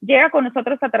trasplante, llega con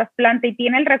nosotros a trasplante y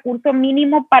tiene el recurso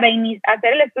mínimo para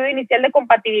hacer el estudio inicial de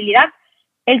compatibilidad,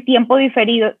 el tiempo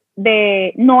diferido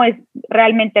no es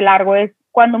realmente largo, es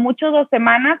cuando mucho 2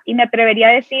 semanas, y me atrevería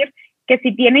a decir que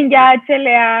si tienen ya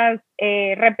HLAs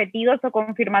repetidos o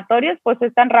confirmatorios, pues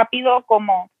es tan rápido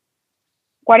como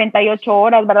 48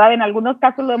 horas, ¿verdad? En algunos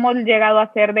casos lo hemos llegado a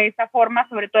hacer de esa forma,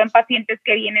 sobre todo en pacientes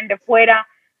que vienen de fuera,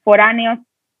 foráneos.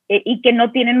 y que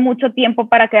no tienen mucho tiempo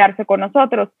para quedarse con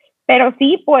nosotros. Pero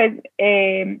sí, pues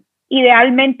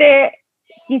idealmente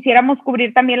quisiéramos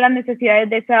cubrir también las necesidades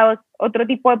de ese otro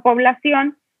tipo de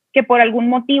población que por algún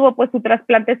motivo pues su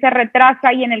trasplante se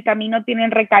retrasa y en el camino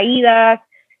tienen recaídas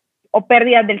o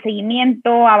pérdidas del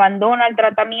seguimiento, abandona el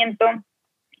tratamiento,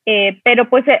 pero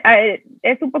pues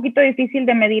es un poquito difícil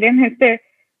de medir en este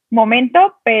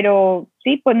momento, pero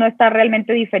sí, pues no está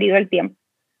realmente diferido el tiempo.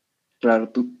 Claro,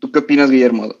 ¿tú qué opinas,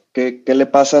 Guillermo? ¿Qué le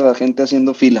pasa a la gente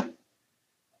haciendo fila?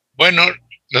 Bueno,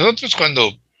 nosotros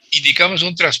cuando indicamos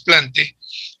un trasplante,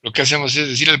 lo que hacemos es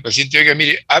decir al paciente, oiga,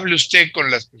 mire, hable usted con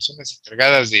las personas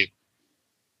encargadas de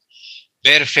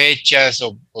ver fechas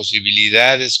o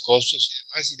posibilidades, costos y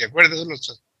demás, y de acuerdo a eso los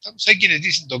trasplantamos. Hay quienes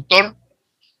dicen, doctor,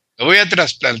 me voy a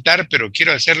trasplantar, pero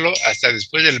quiero hacerlo hasta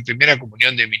después de la primera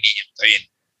comunión de mi niño, está bien.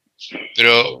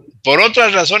 Pero por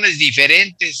otras razones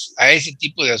diferentes a ese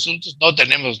tipo de asuntos, no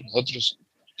tenemos nosotros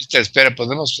lista de espera,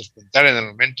 podemos trasplantar en el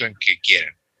momento en que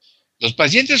quieran. Los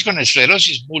pacientes con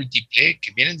esclerosis múltiple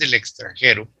que vienen del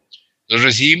extranjero, los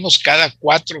recibimos cada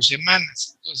 4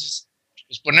 semanas. Entonces,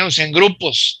 los ponemos en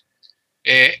grupos.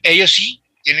 Ellos sí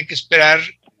tienen que esperar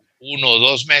 1 o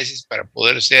 2 meses para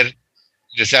poder ser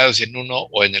ingresados en uno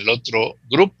o en el otro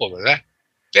grupo, ¿verdad?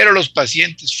 Pero los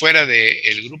pacientes fuera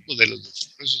del grupo de los de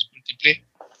esclerosis múltiple,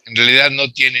 en realidad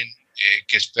no tienen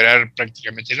que esperar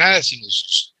prácticamente nada, sino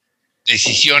sus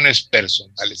decisiones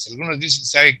personales. Algunos dicen,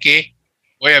 ¿sabe qué?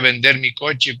 Voy a vender mi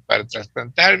coche para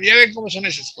trasplantar. Ya ven cómo son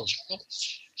esas cosas, ¿no?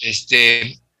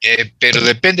 Pero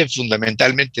depende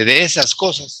fundamentalmente de esas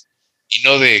cosas y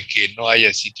no de que no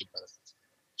haya sitio para trasplantar.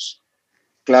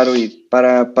 Claro, y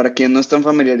para quienes no están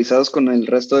familiarizados con el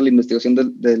resto de la investigación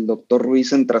del doctor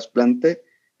Ruiz en trasplante,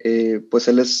 pues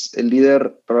él es el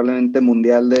líder probablemente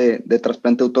mundial de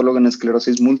trasplante autólogo en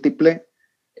esclerosis múltiple,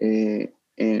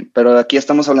 pero aquí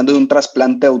estamos hablando de un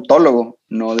trasplante autólogo,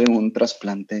 no de un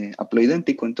trasplante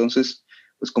haploidéntico. Entonces,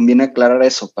 pues conviene aclarar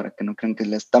eso para que no crean que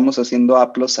le estamos haciendo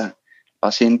haplos a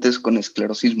pacientes con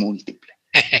esclerosis múltiple.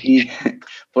 Y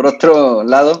por otro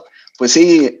lado, pues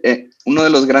sí, uno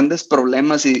de los grandes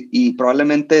problemas y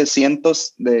probablemente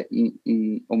cientos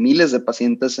o miles de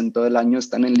pacientes en todo el año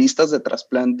están en listas de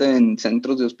trasplante en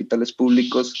centros de hospitales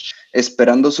públicos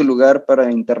esperando su lugar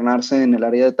para internarse en el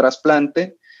área de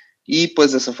trasplante y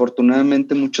pues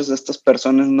desafortunadamente muchas de estas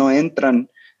personas no entran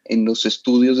en los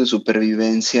estudios de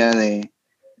supervivencia de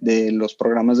los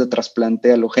programas de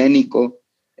trasplante halogénico,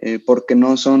 porque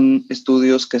no son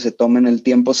estudios que se tomen el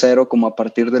tiempo cero como a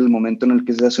partir del momento en el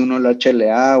que se hace uno el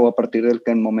HLA o a partir del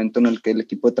momento en el que el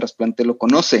equipo de trasplante lo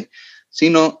conoce,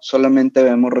 sino solamente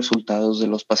vemos resultados de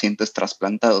los pacientes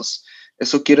trasplantados.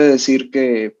 Eso quiere decir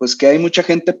que, pues, que hay mucha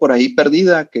gente por ahí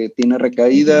perdida, que tiene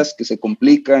recaídas, que se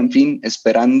complica, en fin,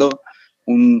 esperando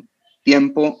un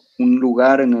tiempo, un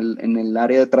lugar en el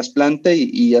área de trasplante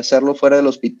y hacerlo fuera del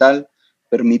hospital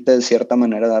permite de cierta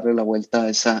manera darle la vuelta a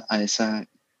esa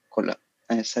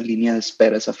línea de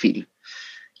espera, esa fila.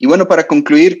 Y bueno, para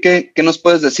concluir, ¿qué nos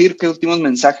puedes decir? ¿Qué últimos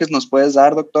mensajes nos puedes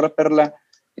dar, doctora Perla,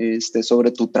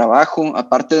 sobre tu trabajo?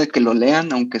 Aparte de que lo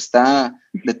lean, aunque está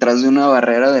detrás de una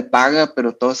barrera de paga,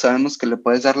 pero todos sabemos que le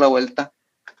puedes dar la vuelta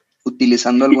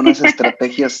utilizando algunas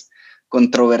estrategias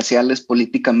controversiales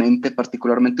políticamente,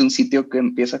 particularmente un sitio que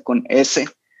empieza con S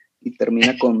y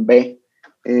termina con B.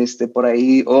 Por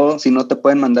ahí, o si no te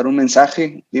pueden mandar un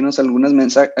mensaje, dinos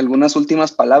algunas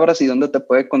últimas palabras y dónde te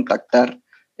puede contactar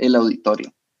el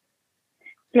auditorio.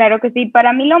 Claro que sí.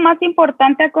 Para mí lo más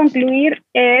importante a concluir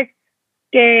es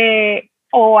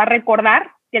a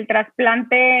recordar que el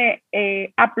trasplante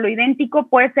haploidéntico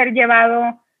puede ser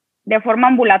llevado de forma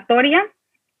ambulatoria,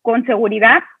 con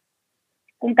seguridad,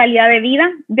 con calidad de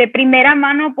vida. De primera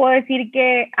mano puedo decir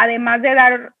que además de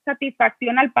dar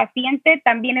satisfacción al paciente,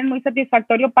 también es muy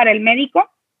satisfactorio para el médico,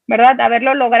 ¿verdad?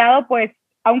 Haberlo logrado, pues,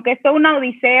 aunque es toda una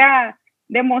odisea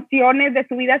de emociones, de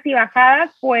subidas y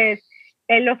bajadas, pues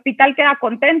el hospital queda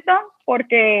contento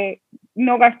porque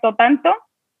no gastó tanto.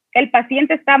 El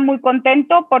paciente está muy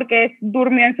contento porque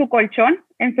durmió en su colchón,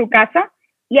 en su casa.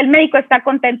 Y el médico está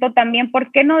contento también, ¿por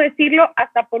qué no decirlo?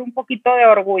 Hasta por un poquito de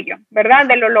orgullo, ¿verdad?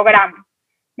 De lo logramos,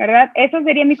 ¿verdad? Eso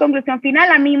sería mi conclusión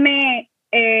final. A mí me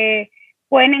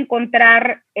pueden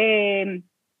encontrar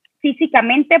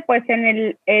físicamente, pues,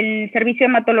 en el servicio de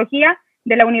hematología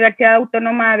de la Universidad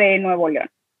Autónoma de Nuevo León.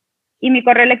 Y mi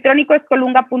correo electrónico es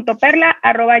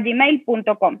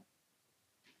colunga.perla@gmail.com.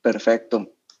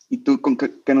 Perfecto. ¿Y tú con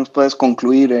qué nos puedes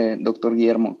concluir, doctor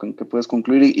Guillermo? ¿Con qué puedes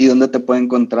concluir y dónde te puede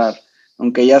encontrar?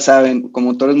 Aunque ya saben,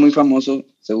 como tú eres muy famoso,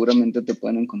 seguramente te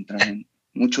pueden encontrar en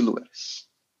muchos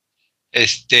lugares.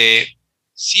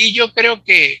 Sí, yo creo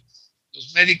que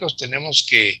los médicos tenemos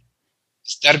que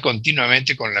estar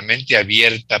continuamente con la mente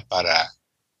abierta para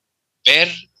ver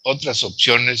otras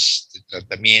opciones de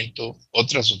tratamiento,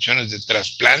 otras opciones de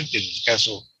trasplante, en el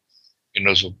caso que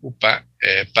nos ocupa,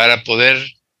 para poder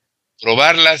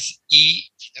probarlas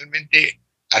y finalmente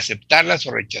aceptarlas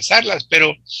o rechazarlas,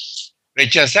 pero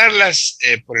rechazarlas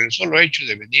por el solo hecho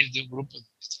de venir de un grupo de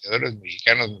investigadores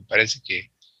mexicanos me parece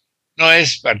que no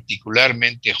es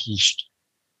particularmente justo.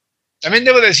 También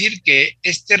debo decir que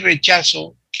este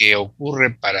rechazo que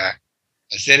ocurre para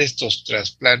hacer estos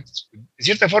trasplantes, de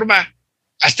cierta forma,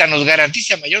 hasta nos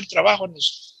garantiza mayor trabajo, lo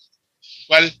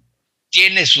cual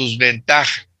tiene sus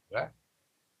ventajas, ¿verdad?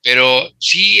 Pero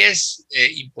sí es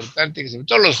importante que sobre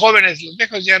todo los jóvenes, los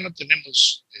viejos ya no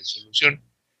tenemos solución,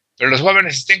 pero los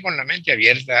jóvenes estén con la mente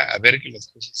abierta a ver que las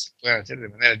cosas se puedan hacer de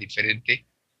manera diferente,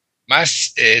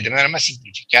 de manera más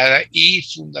simplificada y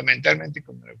fundamentalmente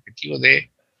con el objetivo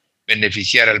de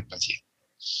beneficiar al paciente.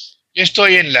 Yo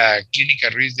estoy en la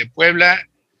Clínica Ruiz de Puebla,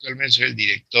 actualmente soy el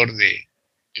director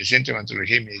del Centro de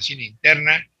Hematología y Medicina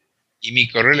Interna, y mi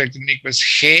correo electrónico es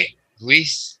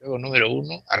gruiz, luego número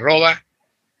 1,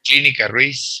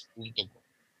 @clinicaruiz.com.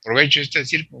 Aprovecho esta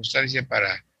circunstancia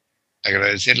para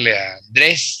agradecerle a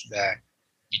Andrés la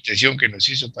invitación que nos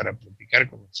hizo para platicar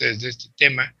con ustedes de este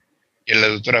tema, y a la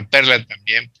doctora Perla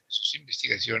también por sus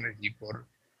investigaciones y por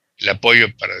el apoyo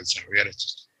para desarrollar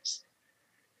estos temas.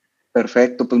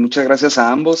 Perfecto, pues muchas gracias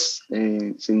a ambos.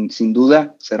 Sin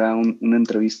duda será una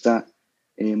entrevista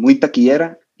muy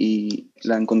taquillera y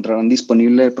la encontrarán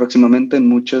disponible próximamente en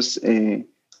muchas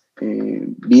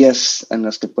vías en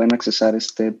las que pueden accesar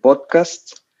este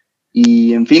podcast.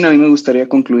 Y en fin, a mí me gustaría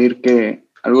concluir que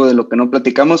algo de lo que no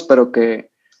platicamos, pero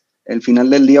que al final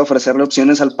del día ofrecerle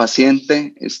opciones al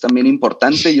paciente es también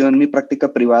importante. Yo en mi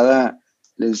práctica privada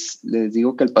les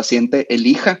digo que el paciente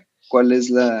elija cuál es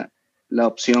la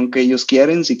opción que ellos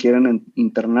quieren, si quieren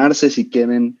internarse, si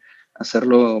quieren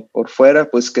hacerlo por fuera,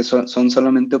 pues que son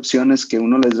solamente opciones que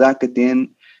uno les da, que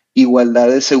tienen igualdad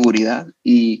de seguridad,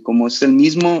 y como es el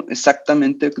mismo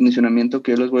exactamente el condicionamiento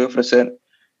que yo les voy a ofrecer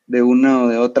de una o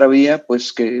de otra vía,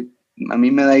 pues que a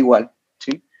mí me da igual,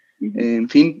 ¿sí? En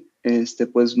fin,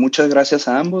 pues muchas gracias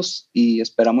a ambos y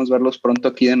esperamos verlos pronto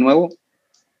aquí de nuevo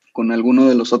con alguno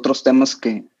de los otros temas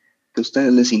que a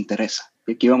ustedes les interesa.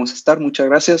 Y aquí vamos a estar. Muchas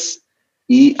gracias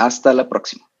y hasta la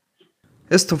próxima.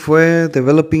 Esto fue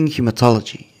Developing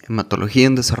Hematology, Hematología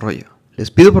en Desarrollo.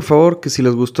 Les pido por favor que si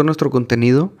les gustó nuestro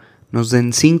contenido, nos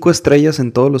den 5 estrellas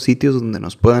en todos los sitios donde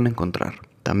nos puedan encontrar.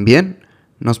 También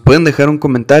nos pueden dejar un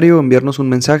comentario o enviarnos un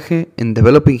mensaje en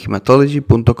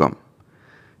developinghematology.com.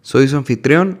 Soy su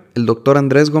anfitrión, el Dr.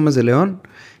 Andrés Gómez de León,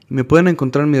 y me pueden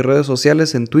encontrar en mis redes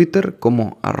sociales en Twitter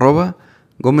como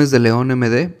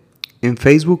 @GómezDeLeónMD, en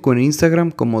Facebook o en Instagram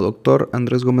como Dr.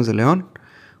 Andrés Gómez de León,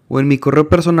 o en mi correo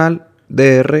personal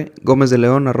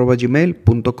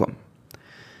drgomezDeLeón@gmail.com.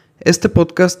 Este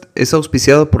podcast es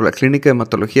auspiciado por la Clínica de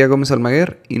Hematología Gómez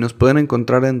Almaguer y nos pueden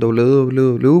encontrar en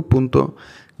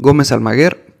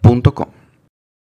www.gomezalmaguer.com.